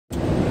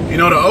You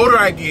know, the older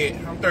I get,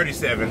 I'm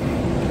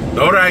 37,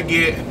 the older I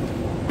get,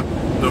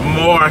 the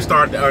more I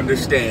start to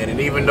understand. And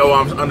even though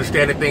I'm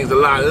understanding things a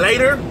lot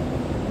later,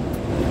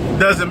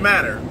 doesn't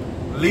matter.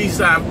 At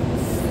least I'm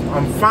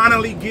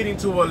finally getting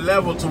to a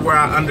level to where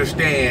I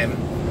understand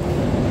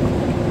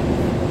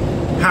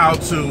how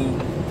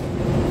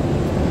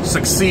to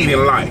succeed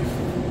in life.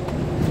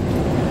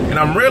 And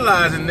I'm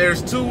realizing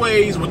there's two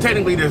ways, well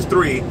technically there's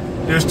three.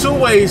 There's two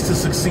ways to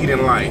succeed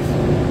in life.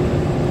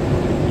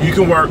 You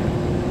can work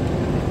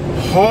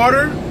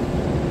harder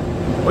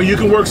or you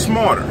can work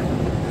smarter.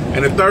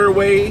 And the third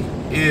way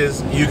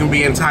is you can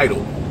be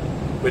entitled.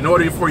 But in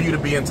order for you to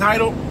be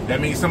entitled,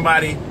 that means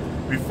somebody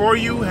before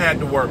you had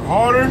to work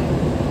harder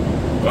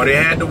or they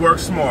had to work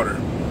smarter.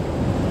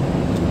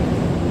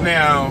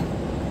 Now,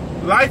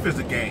 life is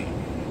a game.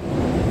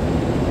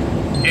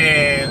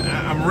 And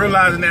I'm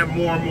realizing that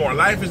more and more.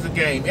 Life is a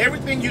game.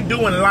 Everything you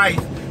do in life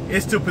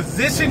is to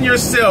position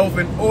yourself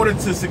in order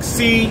to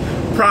succeed,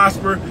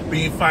 prosper,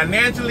 be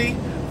financially,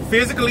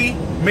 physically,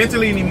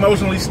 mentally, and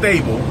emotionally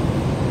stable.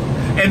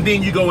 And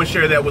then you go and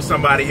share that with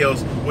somebody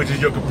else, which is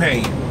your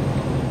companion.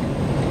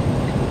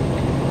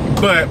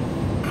 But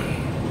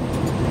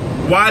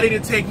why did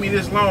it take me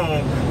this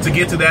long to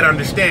get to that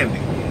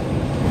understanding?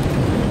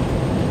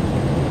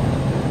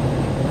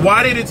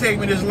 Why did it take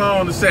me this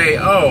long to say,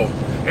 oh,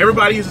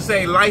 everybody used to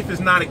say life is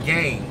not a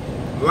game.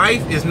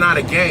 Life is not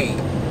a game.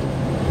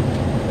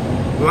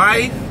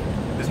 Life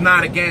is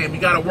not a game. You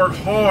got to work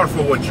hard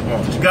for what you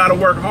want. You got to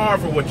work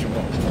hard for what you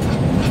want.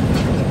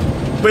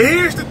 But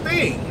here's the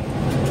thing.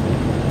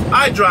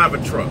 I drive a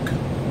truck.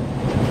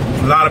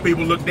 A lot of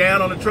people look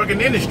down on the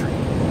trucking industry.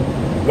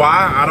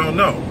 Why? I don't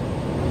know.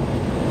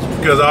 It's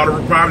because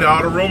probably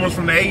all the rumors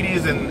from the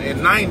 80s and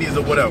 90s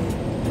or whatever.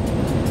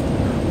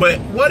 But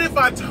what if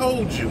I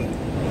told you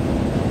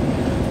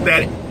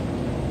that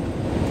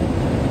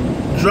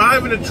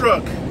driving a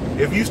truck,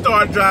 if you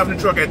start driving a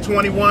truck at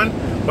 21,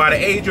 by the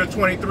age of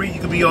 23, you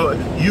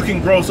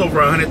can gross over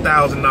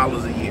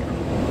 $100,000 a year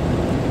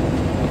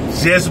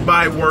just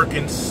by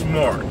working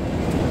smart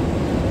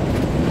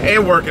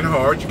and working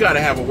hard. You got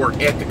to have a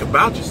work ethic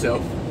about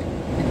yourself.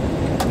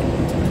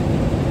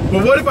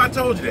 But what if I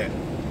told you that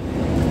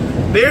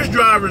there's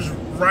drivers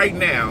right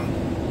now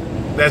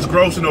that's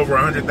grossing over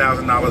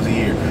 $100,000 a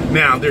year?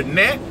 Now, their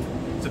net,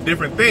 it's a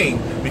different thing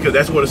because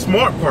that's where the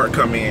smart part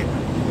come in.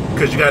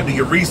 Because you got to do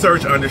your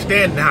research,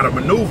 understanding how to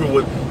maneuver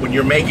when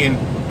you're making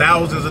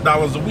thousands of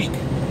dollars a week.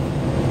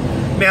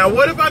 Now,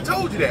 what if I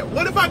told you that?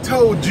 What if I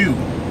told you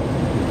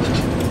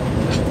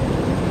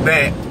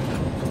that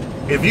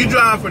if you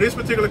drive for this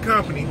particular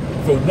company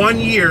for 1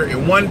 year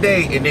and 1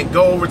 day and then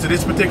go over to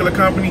this particular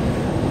company,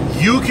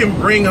 you can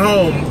bring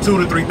home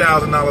 $2,000 to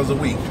 $3,000 a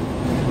week.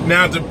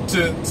 Now, to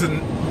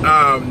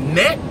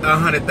net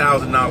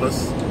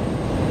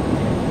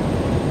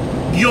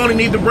 $100,000, you only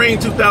need to bring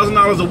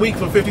 $2,000 a week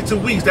for 52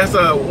 weeks. That's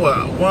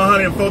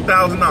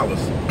 $104,000.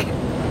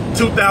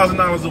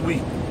 $2,000 a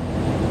week.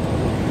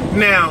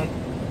 Now,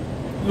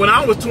 when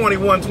I was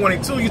 21,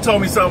 22, you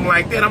told me something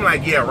like that. I'm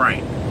like, yeah,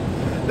 right.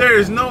 There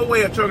is no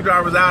way a truck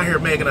driver's out here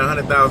making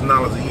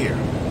 $100,000 a year.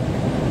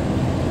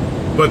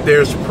 But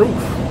there's proof.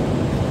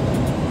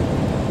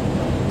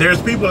 There's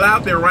people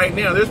out there right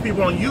now. There's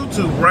people on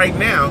YouTube right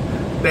now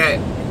that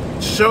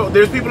show,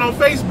 there's people on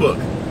Facebook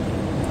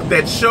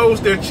that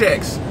shows their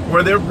checks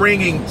where they're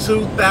bringing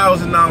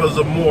 $2,000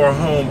 or more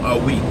home a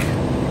week.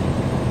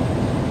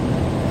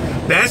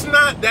 That's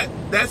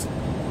that's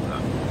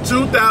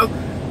 2,000.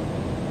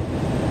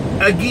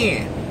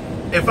 Again,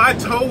 if I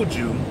told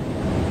you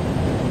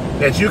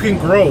that you can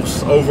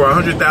gross over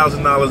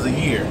 $100,000 a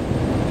year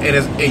and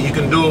you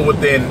can do it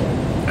within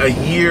a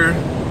year,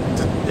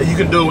 you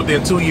can do it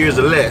within 2 years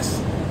or less,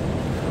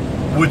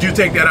 would you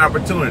take that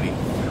opportunity?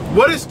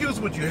 What excuse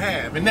would you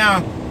have? And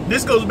now,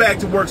 this goes back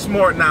to work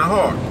smart, not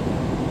hard.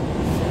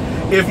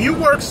 If you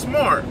work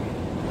smart,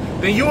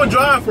 then you will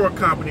drive for a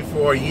company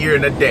for a year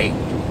and a day.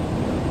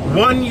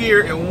 1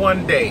 year and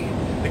 1 day.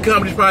 The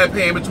company's probably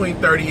paying between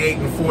 38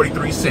 and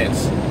 43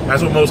 cents.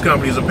 That's what most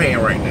companies are paying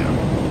right now.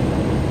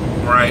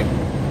 Right?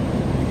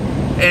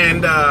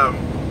 And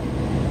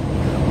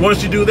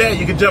once you do that,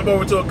 you can jump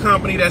over to a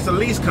company that's a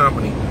lease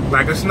company,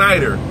 like a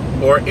Snyder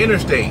or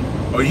Interstate,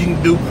 or you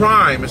can do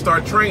Prime and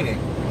start training.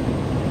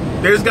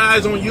 There's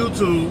guys on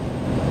YouTube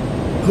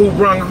who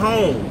brung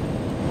home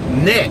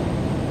net.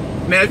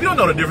 Now, if you don't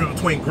know the difference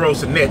between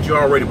gross and net, you're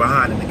already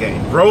behind in the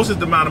game. Gross is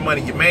the amount of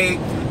money you made.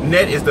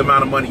 Net is the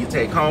amount of money you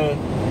take home.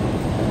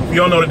 If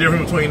you don't know the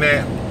difference between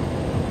that,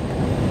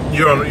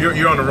 you're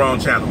on the wrong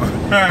channel.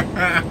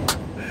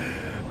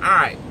 All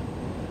right.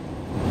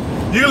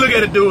 You can look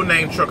at a dude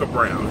named Trucker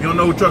Brown. If you don't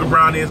know who Trucker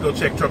Brown is, go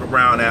check Trucker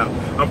Brown out.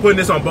 I'm putting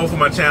this on both of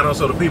my channels,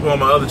 so the people on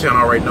my other channel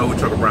already know who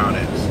Trucker Brown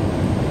is.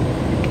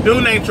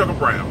 Dude named Trucker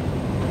Brown.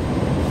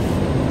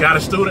 Got a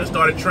student,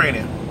 started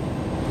training.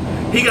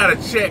 He got a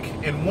check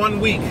in 1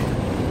 week.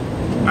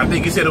 I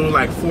think he said it was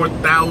like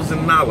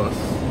 $4,000.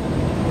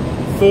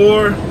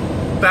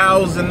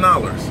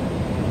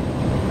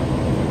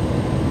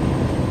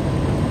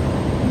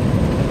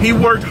 $4,000. He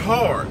worked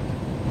hard.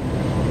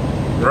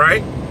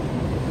 right?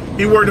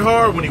 He worked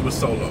hard when he was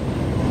solo.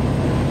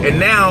 And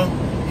now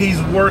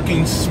he's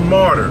working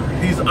smarter.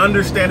 He's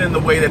understanding the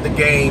way that the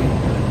game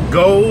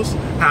goes,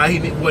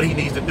 what he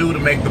needs to do to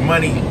make the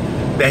money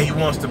that he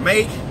wants to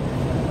make,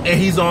 and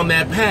he's on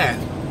that path.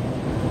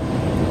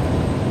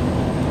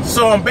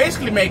 So I'm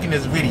basically making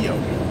this video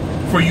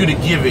for you to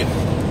give it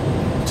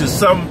to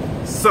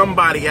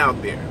somebody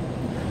out there.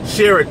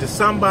 Share it to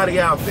somebody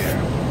out there.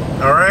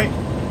 All right?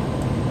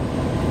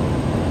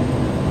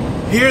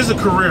 Here's a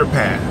career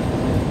path.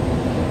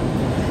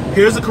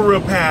 Here's a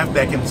career path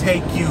that can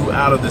take you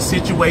out of the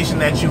situation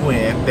that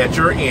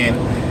you're in,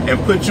 and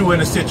put you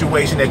in a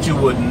situation that you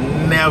would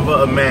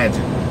never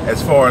imagine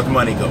as far as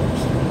money goes.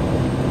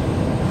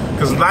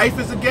 Because life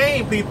is a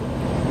game, people.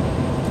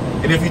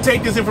 And if you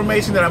take this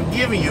information that I'm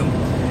giving you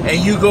and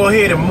you go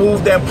ahead and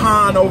move that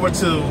pond over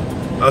to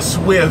a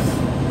Swift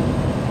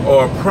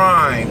or a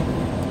Prime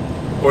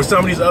or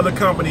some of these other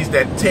companies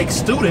that take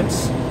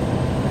students,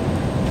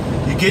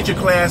 you get your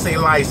Class A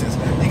license,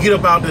 you get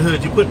up out the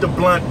hood, you put the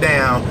blunt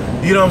down,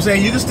 you know what I'm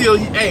saying? You can still,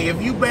 hey,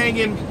 if you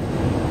banging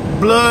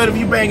blood, if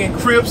you banging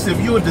Crips, if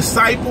you a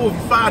disciple, if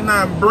you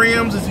 5'9"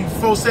 brims, if you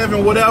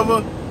 4'7",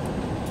 whatever,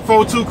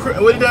 4'2",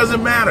 well, it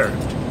doesn't matter.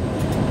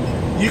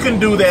 You can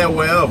do that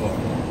wherever.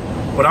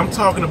 But I'm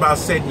talking about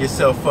setting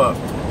yourself up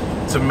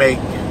to make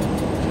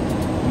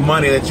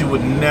money that you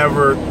would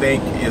never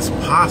think is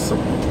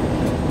possible.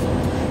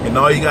 And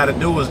all you got to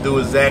do is do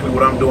exactly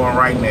what I'm doing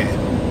right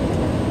now.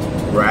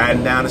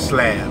 Riding down a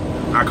slab.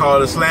 I call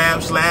it a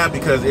slab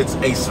because it's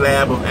a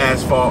slab of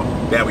asphalt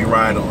that we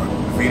ride on.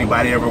 If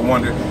anybody ever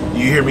wondered,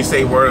 you hear me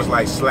say words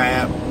like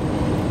slab,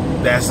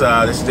 that's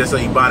just an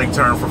ebonic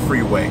term for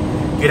freeway.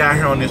 Get out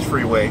here on this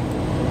freeway,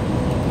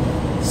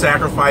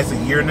 sacrifice a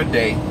year and a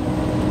day,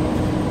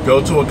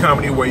 go to a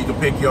company where you can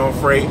pick your own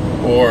freight,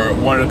 or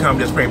one of the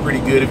companies that's paid pretty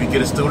good if you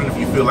get a student, if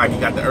you feel like you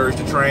got the urge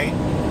to train,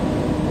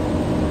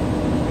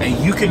 and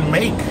you can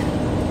make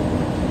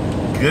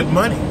good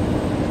money.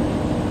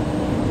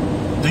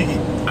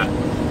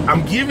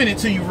 I'm giving it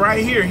to you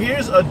right here.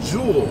 Here's a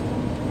jewel.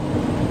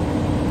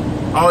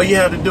 All you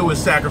have to do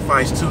is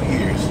sacrifice 2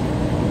 years.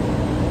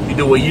 You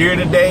do a year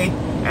and a day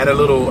at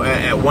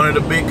one of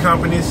the big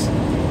companies,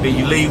 then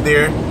you leave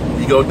there,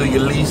 you go do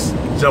your lease,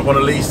 jump on a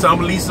lease.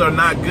 Some leases are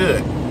not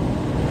good.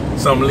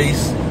 Some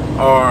leases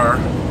are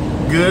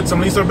good,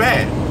 some leases are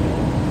bad.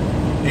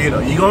 You know,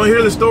 you're gonna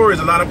hear the stories.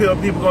 A lot of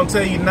people gonna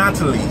tell you not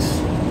to lease.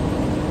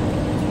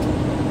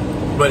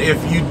 But if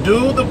you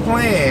do the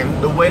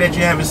plan the way that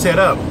you have it set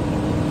up,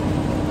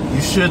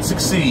 you should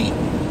succeed.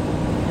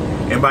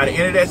 And by the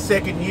end of that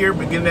second year,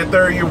 beginning that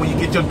third year, when you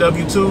get your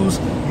W-2s,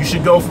 you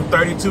should go from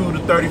 32 to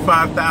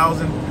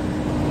 35,000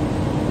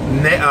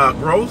 net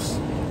gross.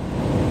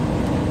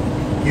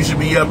 You should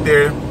be up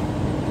there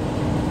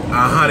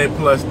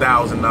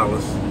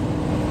 $100,000+,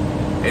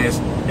 and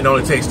it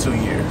only takes 2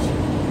 years.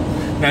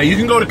 Now you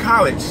can go to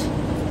college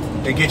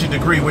and get your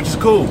degree, which is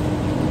cool.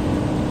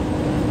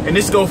 And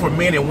this goes for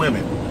men and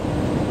women.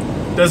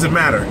 Doesn't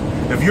matter.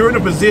 If you're in a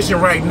position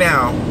right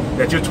now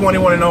that you're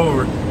 21 and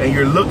over and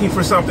you're looking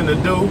for something to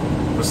do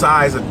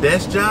besides a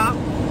desk job,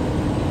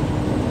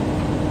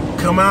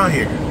 come out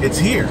here. It's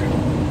here.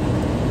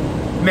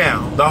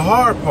 Now, the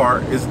hard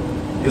part is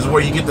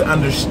where you get the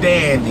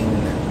understanding.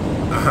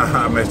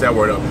 I messed that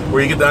word up.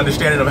 Where you get the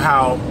understanding of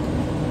how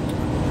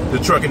the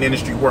trucking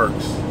industry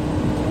works.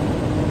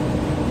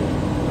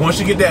 Once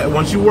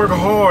you work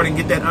hard and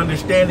get that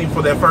understanding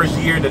for that first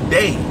year and a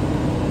day,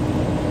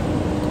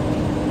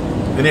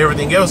 then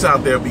everything else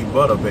out there will be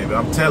butter, baby.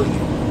 I'm telling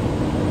you.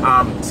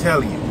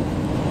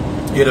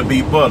 It'll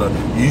be butter.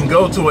 You can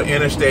go to an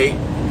Interstate,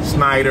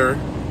 Snyder,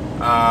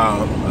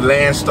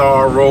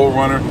 Landstar,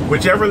 Roadrunner,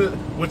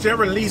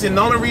 whichever lease. And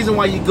the only reason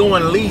why you go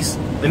on lease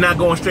and not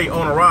going straight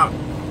on a rock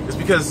is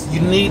because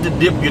you need to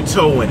dip your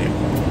toe in it.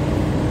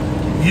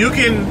 You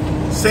can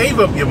save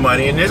up your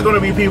money, and there's going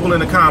to be people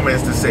in the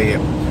comments to say it.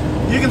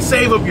 You can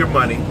save up your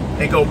money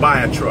and go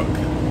buy a truck,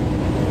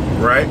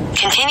 right?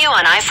 Continue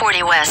on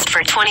I-40 West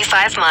for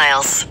 25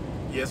 miles.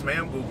 Yes,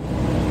 ma'am, Google.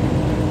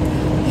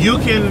 You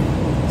can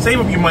save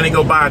up your money,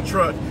 go buy a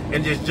truck,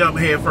 and just jump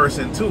head first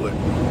into it.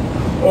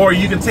 Or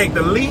you can take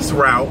the lease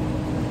route,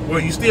 where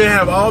you still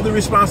have all the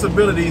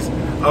responsibilities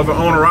of an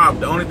owner-op.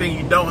 The only thing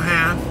you don't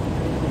have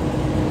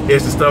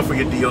is the stuff for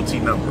your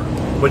DOT number.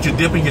 But you're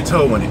dipping your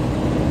toe in it.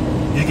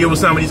 You get with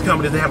some of these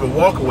companies that have a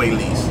walkaway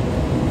lease.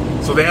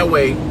 So that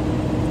way,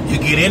 you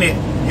get in it,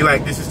 you're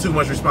like, this is too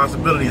much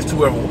responsibility, it's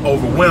too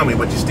overwhelming,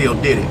 but you still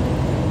did it.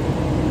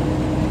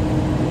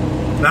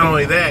 Not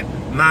only that,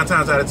 9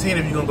 times out of 10,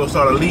 if you're going to go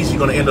start a lease, you're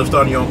going to end up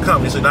starting your own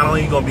company. So not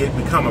only are you going to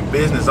become a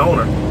business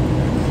owner,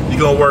 you're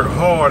going to work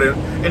hard.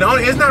 And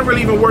it's not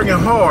really even working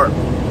hard.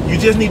 You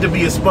just need to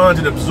be a sponge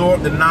and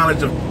absorb the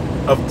knowledge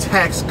of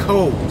tax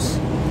codes.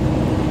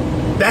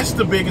 That's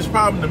the biggest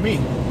problem to me.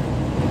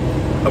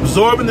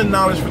 Absorbing the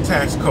knowledge for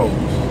tax codes.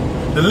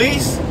 The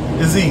lease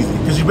is easy,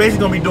 because you're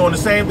basically going to be doing the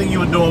same thing you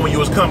were doing when you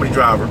was a company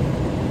driver,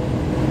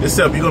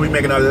 except you're going to be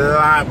making a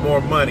lot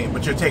more money,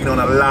 but you're taking on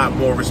a lot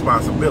more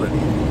responsibility.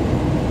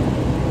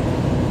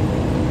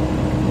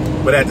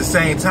 But at the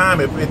same time,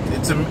 it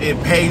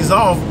pays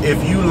off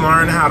if you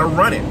learn how to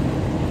run it.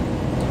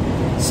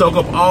 Soak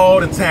up all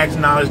the tax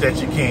knowledge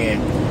that you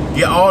can.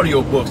 Get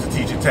audio books to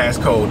teach you tax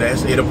code.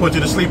 It'll put you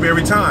to sleep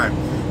every time.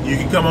 You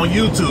can come on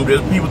YouTube.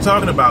 There's people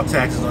talking about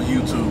taxes on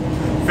YouTube.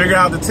 Figure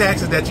out the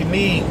taxes that you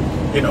need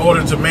in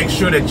order to make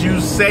sure that you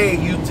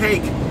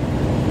take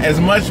as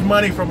much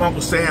money from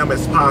Uncle Sam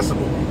as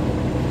possible.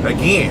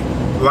 Again,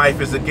 life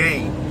is a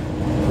game.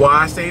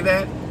 Why I say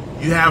that?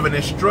 You have an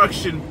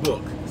instruction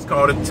book. It's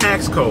called a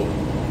tax code.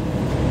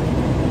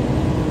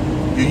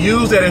 You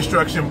use that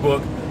instruction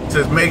book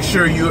to make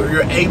sure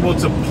you're able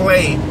to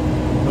play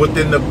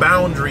within the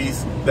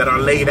boundaries that are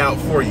laid out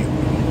for you.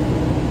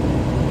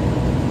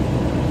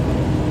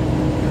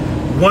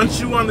 Once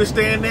you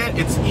understand that,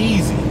 it's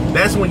easy.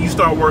 That's when you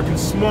start working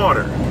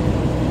smarter.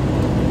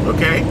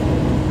 Okay?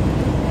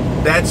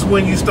 That's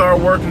when you start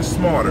working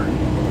smarter.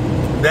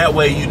 That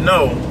way you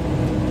know,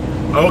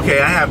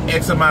 okay, I have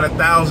X amount of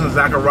thousands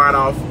I can write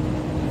off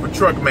for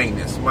truck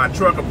maintenance. My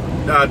truck,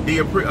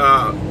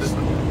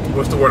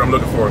 what's the word I'm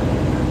looking for?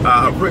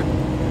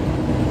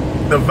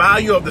 The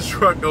value of the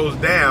truck goes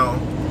down,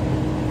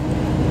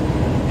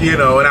 you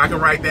know, and I can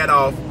write that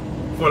off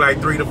for like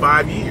 3 to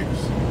 5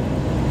 years,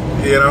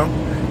 you know.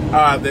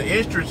 The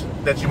interest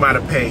that you might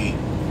have paid,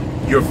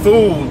 your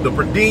food, the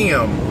per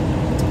diem,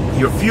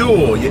 your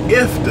fuel, your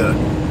IFTA.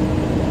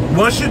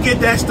 Once you get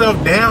that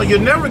stuff down,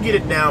 you'll never get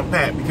it down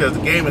pat because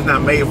the game is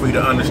not made for you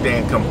to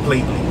understand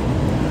completely.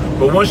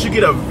 But once you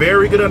get a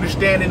very good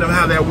understanding of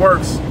how that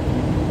works,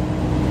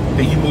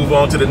 then you move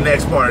on to the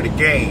next part of the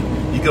game.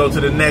 You go to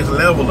the next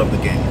level of the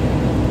game.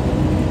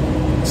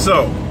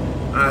 So,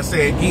 I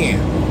say again,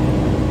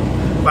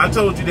 if I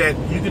told you that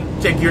you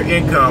can take your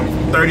income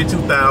from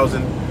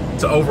 $32,000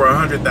 to over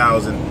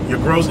 $100,000, your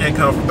gross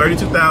income from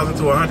 $32,000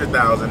 to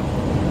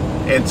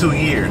 $100,000 in 2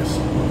 years,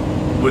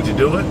 would you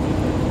do it?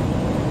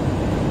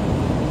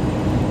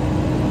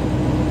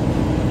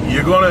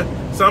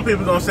 Some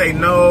people are gonna say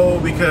no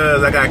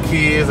because I got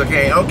kids.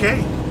 Okay.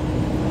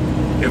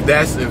 If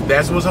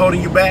that's what's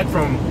holding you back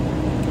from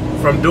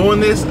doing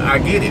this, I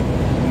get it.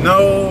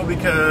 No,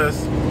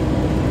 because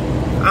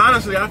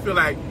honestly, I feel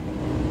like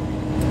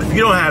if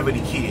you don't have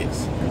any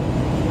kids,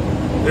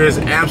 there's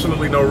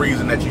absolutely no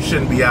reason that you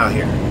shouldn't be out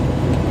here.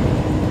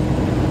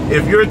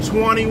 If you're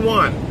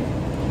 21,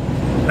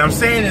 and I'm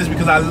saying this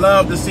because I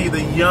love to see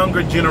the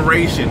younger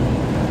generation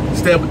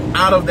step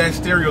out of that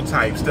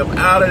stereotype, step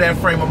out of that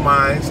frame of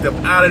mind, step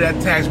out of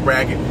that tax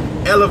bracket,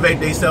 elevate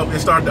themselves and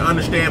start to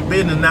understand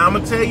business. Now, I'm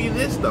going to tell you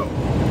this, though.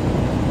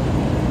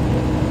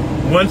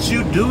 Once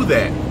you do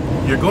that,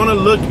 you're going to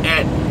look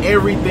at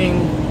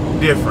everything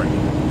different.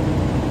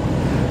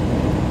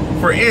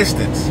 For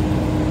instance,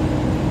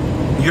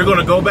 you're going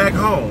to go back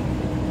home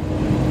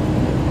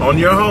on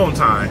your home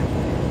time.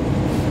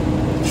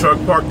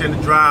 Truck parked in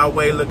the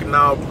driveway looking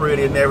all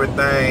pretty and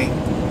everything.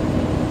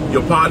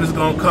 Your partner's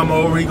going to come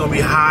over. He's going to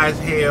be high as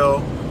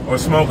hell or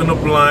smoking a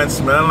blunt,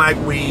 smelling like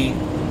weed.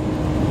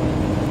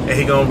 And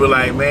he's going to be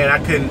like, man, I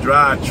couldn't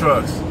drive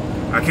trucks.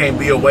 I can't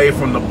be away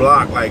from the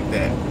block like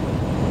that.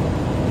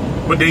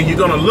 But then you're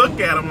going to look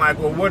at him like,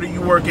 well, where do you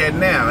work at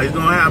now? He's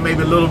going to have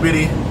maybe a little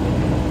bitty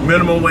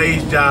minimum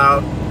wage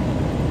job.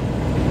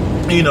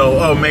 You know,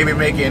 oh, maybe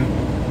making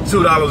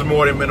 $2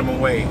 more than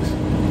minimum wage.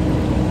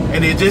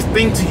 And then just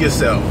think to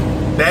yourself,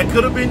 that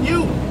could have been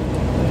you.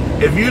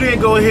 If you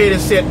didn't go ahead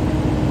and set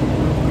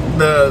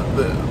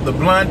the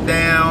blunt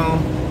down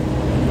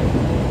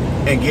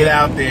and get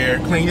out there,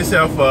 clean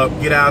yourself up,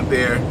 get out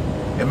there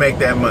and make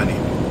that money.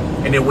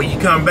 And then when you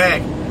come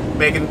back,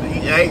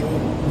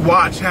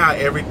 watch how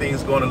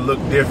everything's going to look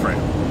different.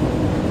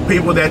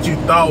 People that you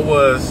thought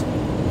was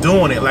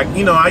doing it, like,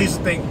 you know, I used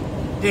to think,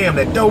 damn,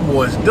 that dope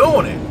boy's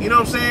doing it. You know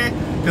what I'm saying?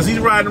 Because he's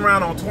riding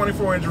around on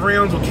 24-inch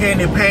rims with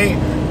candy paint,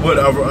 with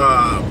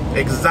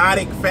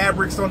exotic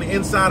fabrics on the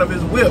inside of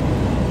his whip.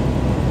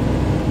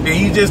 Then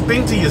you just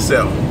think to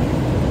yourself,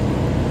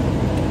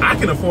 I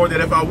can afford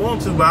that if I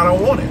want to, but I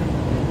don't want it.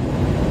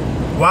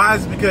 Why?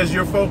 It's because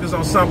you're focused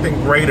on something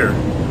greater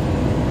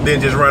than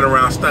just running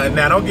around stunting.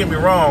 Now, don't get me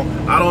wrong.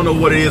 I don't know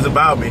what it is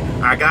about me.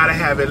 I got to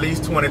have at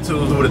least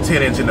 22s with a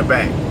 10-inch in the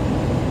back.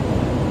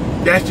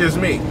 That's just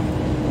me.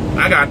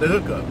 I got the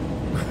hookup.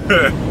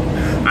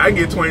 I can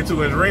get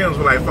 22-inch rims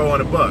for like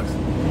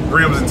 $400.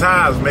 Rims and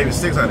tires, maybe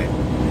 600.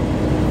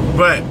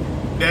 But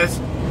that's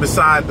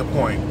beside the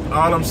point.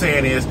 All I'm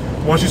saying is,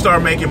 once you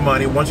start making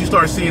money, once you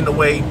start seeing the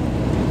way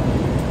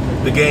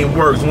the game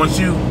works, once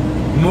you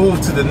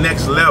move to the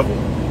next level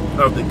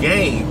of the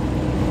game,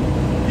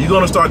 you're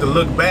going to start to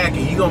look back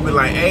and you're going to be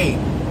like, hey,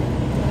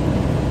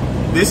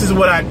 this is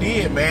what I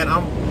did, man.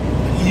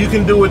 You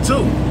can do it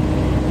too.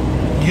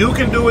 You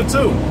can do it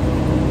too.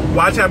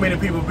 Watch how many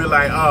people be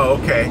like, oh,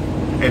 okay,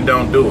 and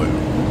don't do it.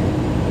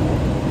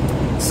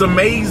 It's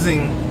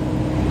amazing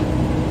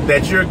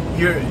that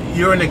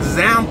you're an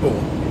example.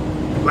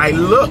 Like,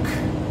 look.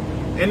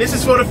 And this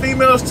is for the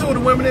females too, the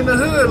women in the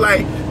hood.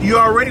 Like, you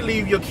already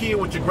leave your kid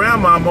with your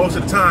grandma most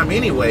of the time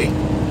anyway.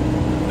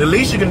 The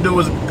least you can do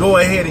is go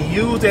ahead and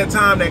use that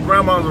time that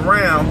grandma's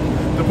around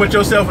to to put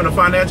yourself in a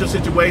financial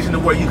situation to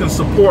where you can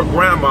support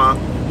grandma,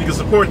 you can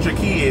support your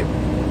kid,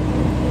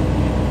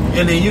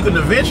 and then you can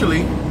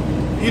eventually,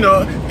 you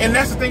know, and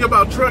that's the thing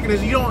about trucking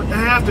is you don't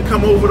have to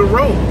come over the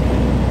road.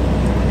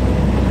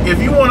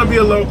 If you want to be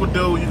a local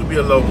dude, you can be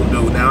a local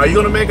dude. Now, are you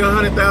going to make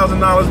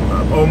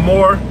 $100,000 or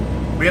more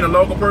being a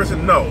local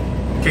person? No.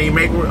 Can you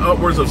make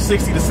upwards of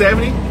 60 to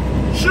 70?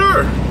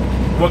 Sure.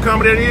 What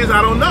company it is,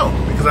 I don't know,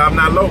 because I'm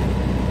not local.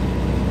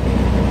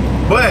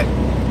 But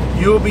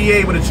you'll be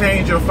able to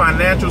change your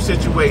financial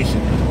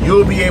situation.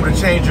 You'll be able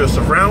to change your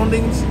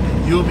surroundings.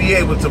 You'll be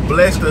able to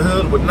bless the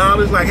hood with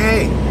knowledge like,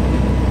 hey,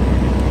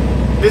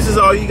 this is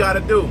all you got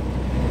to do.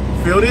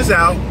 Fill this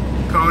out,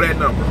 call that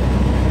number.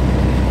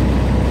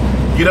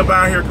 Get up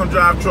out here, come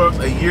drive trucks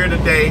a year and a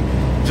day,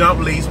 jump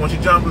lease. Once you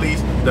jump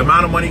lease, the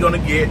amount of money you're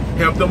going to get,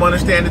 help them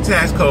understand the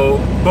tax code.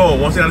 Boom,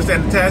 once they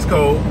understand the tax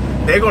code,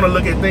 they're going to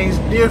look at things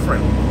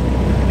different.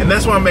 And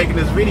that's why I'm making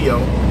this video,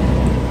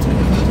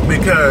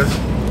 because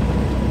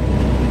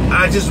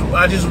I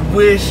just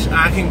wish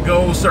I can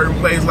go certain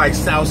places like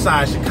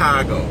Southside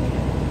Chicago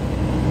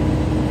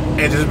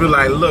and just be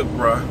like, look,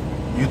 bruh,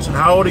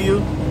 how old are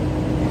you?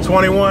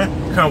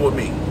 21? Come with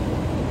me. You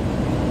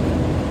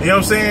know what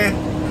I'm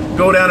saying?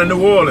 Go down to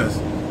New Orleans.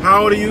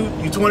 How old are you?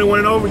 You 21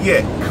 and over?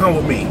 Yeah, come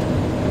with me.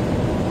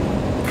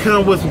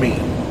 Come with me.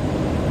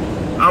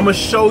 I'm going to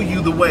show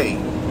you the way.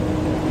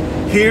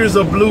 Here's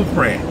a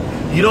blueprint.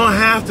 You don't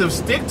have to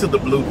stick to the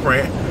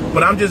blueprint,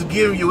 but I'm just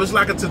giving you, it's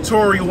like a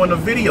tutorial in a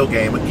video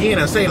game. Again,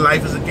 I say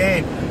life is a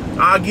game.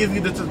 I'll give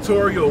you the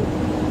tutorial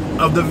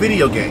of the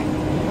video game.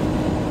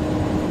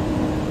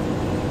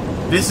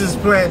 This is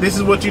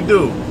what you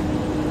do.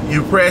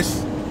 You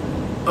press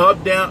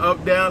up,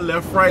 down,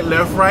 left,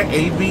 right,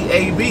 A, B,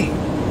 A, B.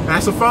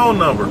 That's a phone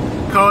number.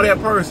 Call that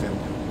person.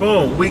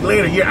 Boom, week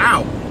later, you're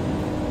out.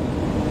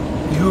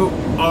 You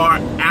are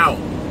out.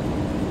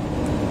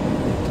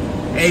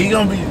 And you're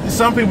gonna be,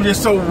 some people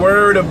just so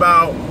worried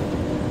about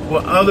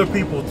what other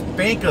people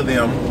think of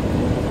them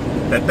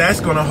that that's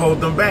gonna hold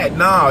them back.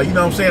 Nah, you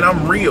know what I'm saying?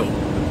 I'm real.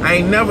 I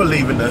ain't never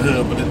leaving the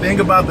hood. But the thing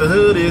about the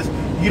hood is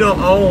you don't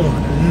own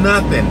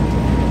nothing.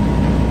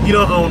 You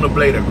don't own the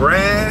blade of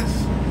grass.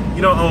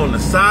 You don't own the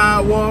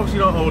sidewalks. You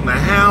don't own the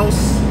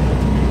house.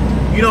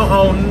 You don't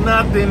own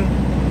nothing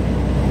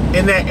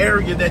in that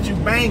area that you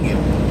banging.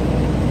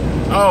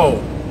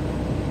 Oh,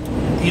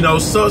 you know,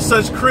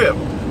 such crip.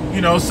 You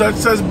know,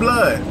 such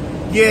blood.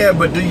 Yeah,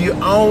 but do you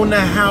own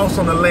the house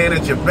on the land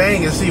that you're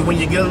banging? See, when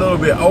you get a little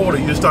bit older,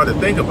 you start to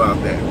think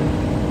about that.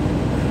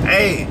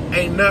 Hey,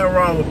 ain't nothing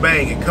wrong with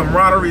banging.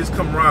 Camaraderie is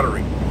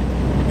camaraderie.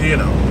 You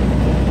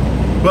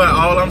know. But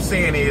all I'm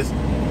saying is,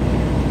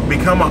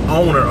 become an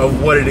owner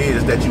of what it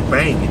is that you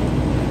banging.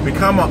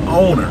 Become an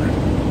owner.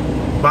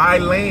 Buy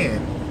land.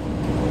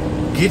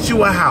 Get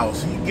you a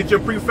house. Get your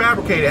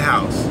prefabricated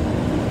house.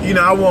 You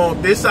know, I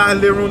want this side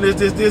living room, this.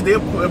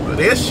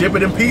 They'll ship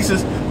it in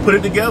pieces, put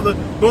it together,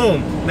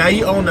 boom. Now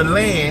you own the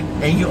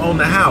land and you own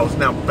the house.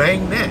 Now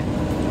bang that.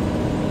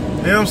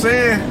 You know what I'm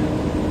saying?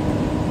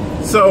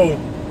 So,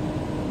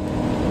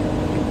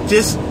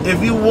 just,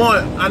 if you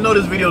want, I know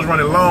this video is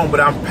running long,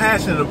 but I'm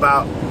passionate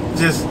about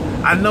just,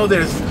 I know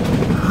there's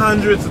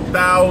hundreds of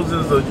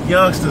thousands of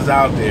youngsters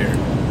out there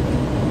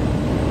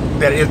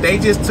that if they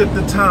just took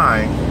the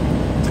time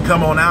to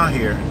come on out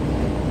here,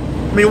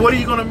 I mean, what are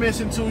you going to miss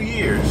in 2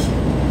 years?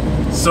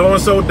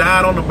 So-and-so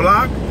died on the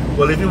block?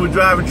 Well, if he was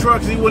driving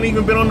trucks, he wouldn't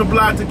even been on the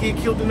block to get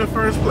killed in the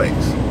first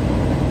place.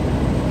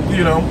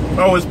 You know,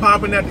 oh, it's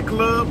popping at the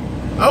club?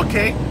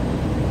 Okay.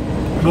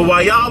 But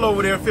while y'all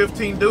over there,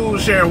 15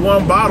 dudes sharing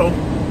one bottle,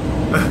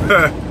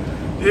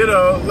 you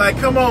know, like,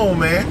 come on,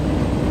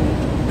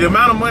 man. The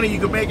amount of money you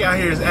can make out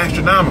here is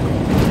astronomical.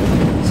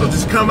 So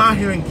just come out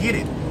here and get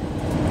it.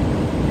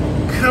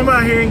 Come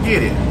out here and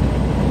get it.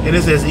 And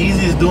it's as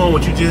easy as doing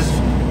what you just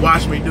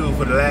watched me do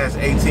for the last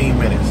 18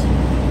 minutes.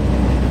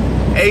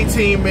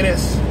 18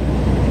 minutes.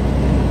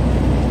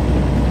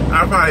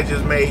 I probably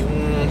just made,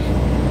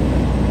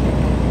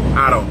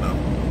 I don't know.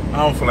 I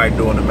don't feel like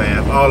doing the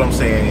math. All I'm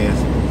saying is,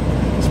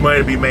 there's money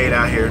to be made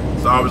out here.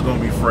 It's always going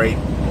to be freight.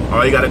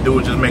 All you got to do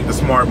is just make the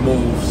smart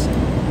moves,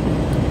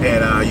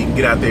 and you can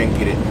get out there and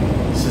get it.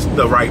 This is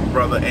The Right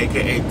Brother,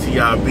 aka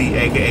TRB,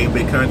 aka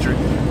Big Country.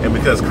 And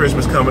because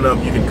Christmas coming up,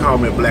 you can call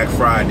me Black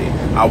Friday.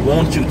 I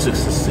want you to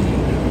succeed.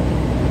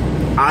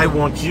 I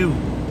want you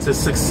to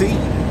succeed.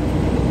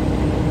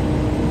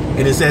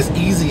 And it's as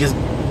easy as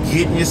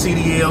getting your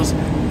CDLs,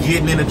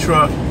 getting in the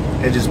truck,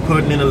 and just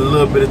putting in a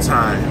little bit of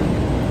time.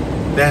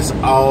 That's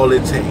all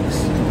it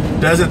takes.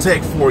 Doesn't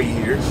take 4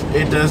 years.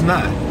 It does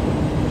not.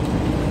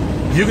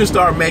 You can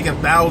start making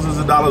thousands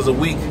of dollars a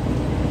week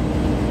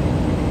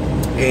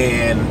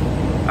in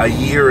a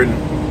year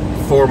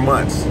and 4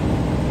 months,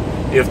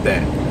 if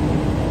that.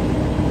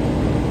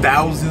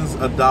 Thousands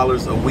of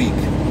dollars a week.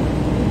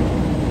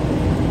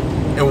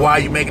 And while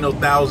you're making those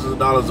thousands of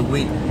dollars a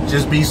week,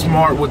 just be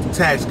smart with the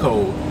tax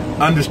code.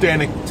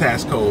 Understand the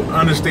tax code.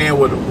 Understand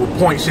what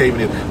point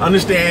shaving is.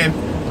 Understand,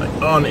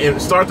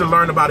 start to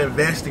learn about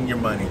investing your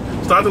money.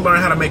 Start to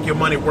learn how to make your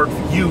money work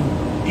for you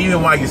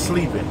even while you're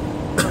sleeping.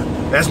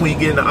 That's when you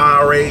get in the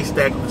IRA,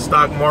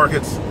 stock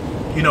markets.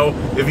 You know,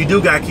 if you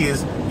do got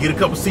kids, get a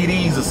couple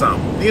CDs or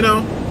something. You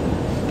know,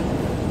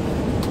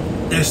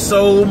 there's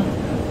so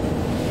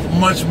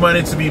much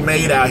money to be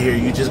made out here.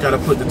 You just got to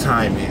put the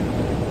time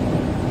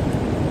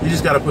in. You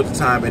just got to put the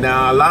time in.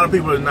 Now, a lot of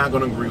people are not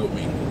going to agree with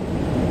me.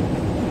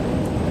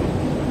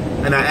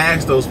 And I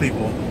ask those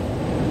people,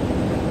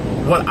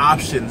 what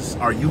options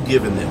are you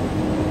giving them?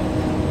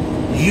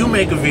 You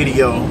make a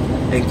video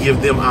and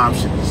give them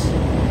options.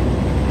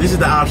 This is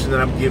the option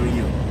that I'm giving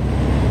you.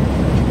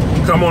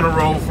 Come on the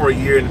road for a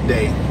year and a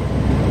day.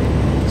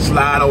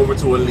 Slide over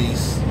to a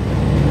lease.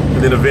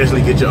 And then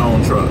eventually get your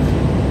own truck.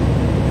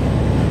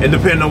 And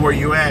depending on where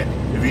you're at,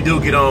 if you do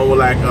get on with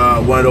like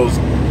one of those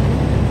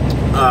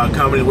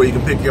companies where you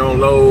can pick your own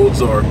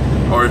loads, or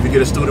if you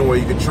get a student where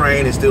you can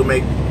train and still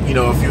make, you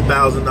know, a few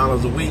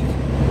 $1,000s a week,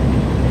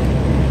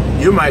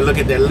 you might look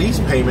at that lease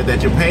payment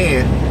that you're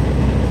paying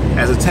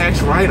as a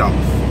tax write-off.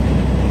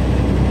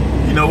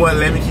 You know what,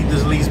 let me keep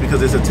this lease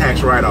because it's a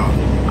tax write-off.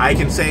 I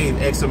can save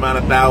X amount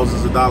of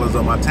thousands of dollars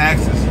on my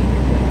taxes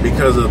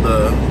because of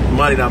the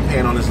money that I'm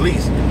paying on this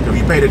lease. If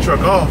you pay the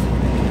truck off,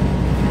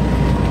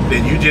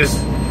 then you just,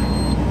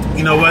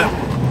 you know what,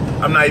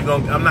 I'm not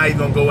even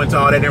gonna go into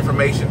all that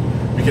information,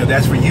 because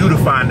that's for you to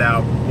find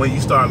out when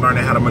you start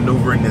learning how to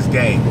maneuver in this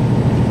game.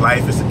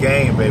 Life is a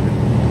game, baby.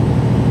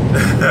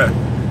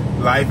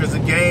 Life is a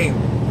game.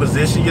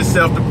 Position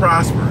yourself to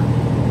prosper.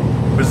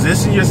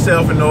 Position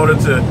yourself in order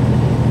to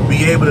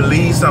be able to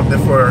leave something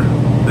for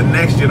the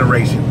next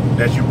generation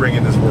that you bring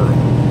in this world.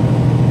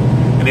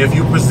 And if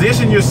you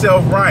position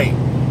yourself right,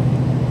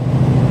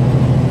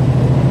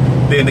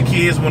 then the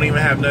kids won't even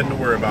have nothing to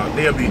worry about.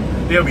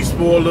 They'll be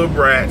spoiled little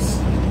brats,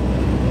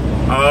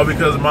 all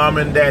because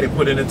mama and daddy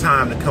put in the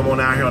time to come on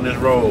out here on this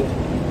road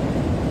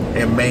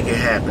and make it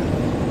happen.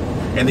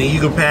 And then you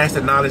can pass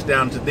the knowledge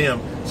down to them,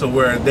 so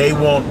where they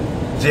won't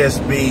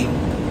just be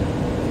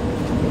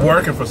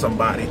working for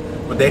somebody,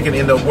 but they can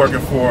end up working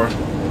for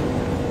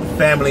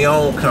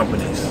family-owned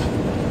companies.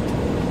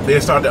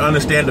 They'll start to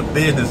understand the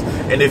business.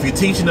 And if you're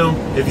teaching them,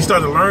 if you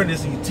start to learn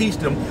this and you teach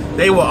them,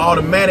 they will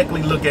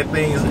automatically look at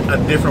things a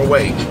different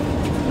way.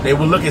 They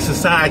will look at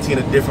society in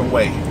a different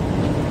way.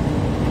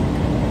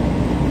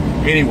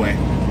 Anyway,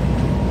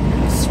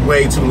 it's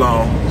way too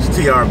long. It's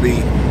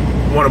TRB.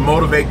 I want to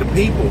motivate the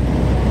people,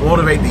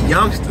 motivate the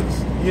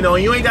youngsters. You know,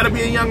 you ain't got to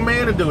be a young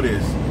man to do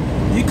this.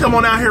 You come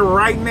on out here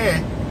right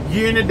now,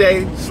 year in a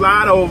day,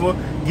 slide over,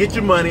 get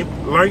your money,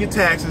 learn your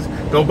taxes,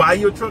 go buy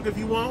you a truck if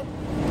you want,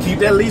 keep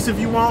that lease if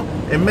you want,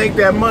 and make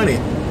that money.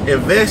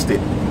 Invest it.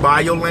 Buy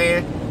your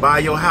land, buy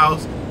your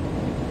house.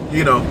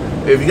 You know,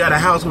 if you got a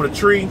house with a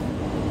tree,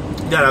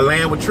 you got a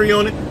land with a tree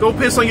on it, go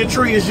piss on your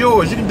tree, it's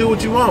yours. You can do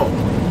what you want.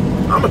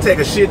 I'm going to take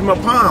a shit in my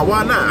pond.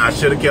 Why not? I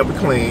should have kept it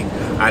clean.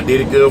 I did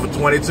it good for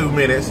 22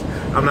 minutes.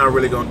 I'm not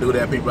really going to do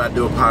that, people. I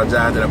do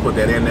apologize that I put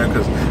that in there,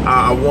 because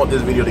I want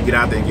this video to get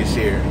out there and get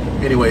shared.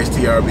 Anyway, it's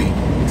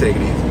TRB. Take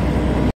it easy.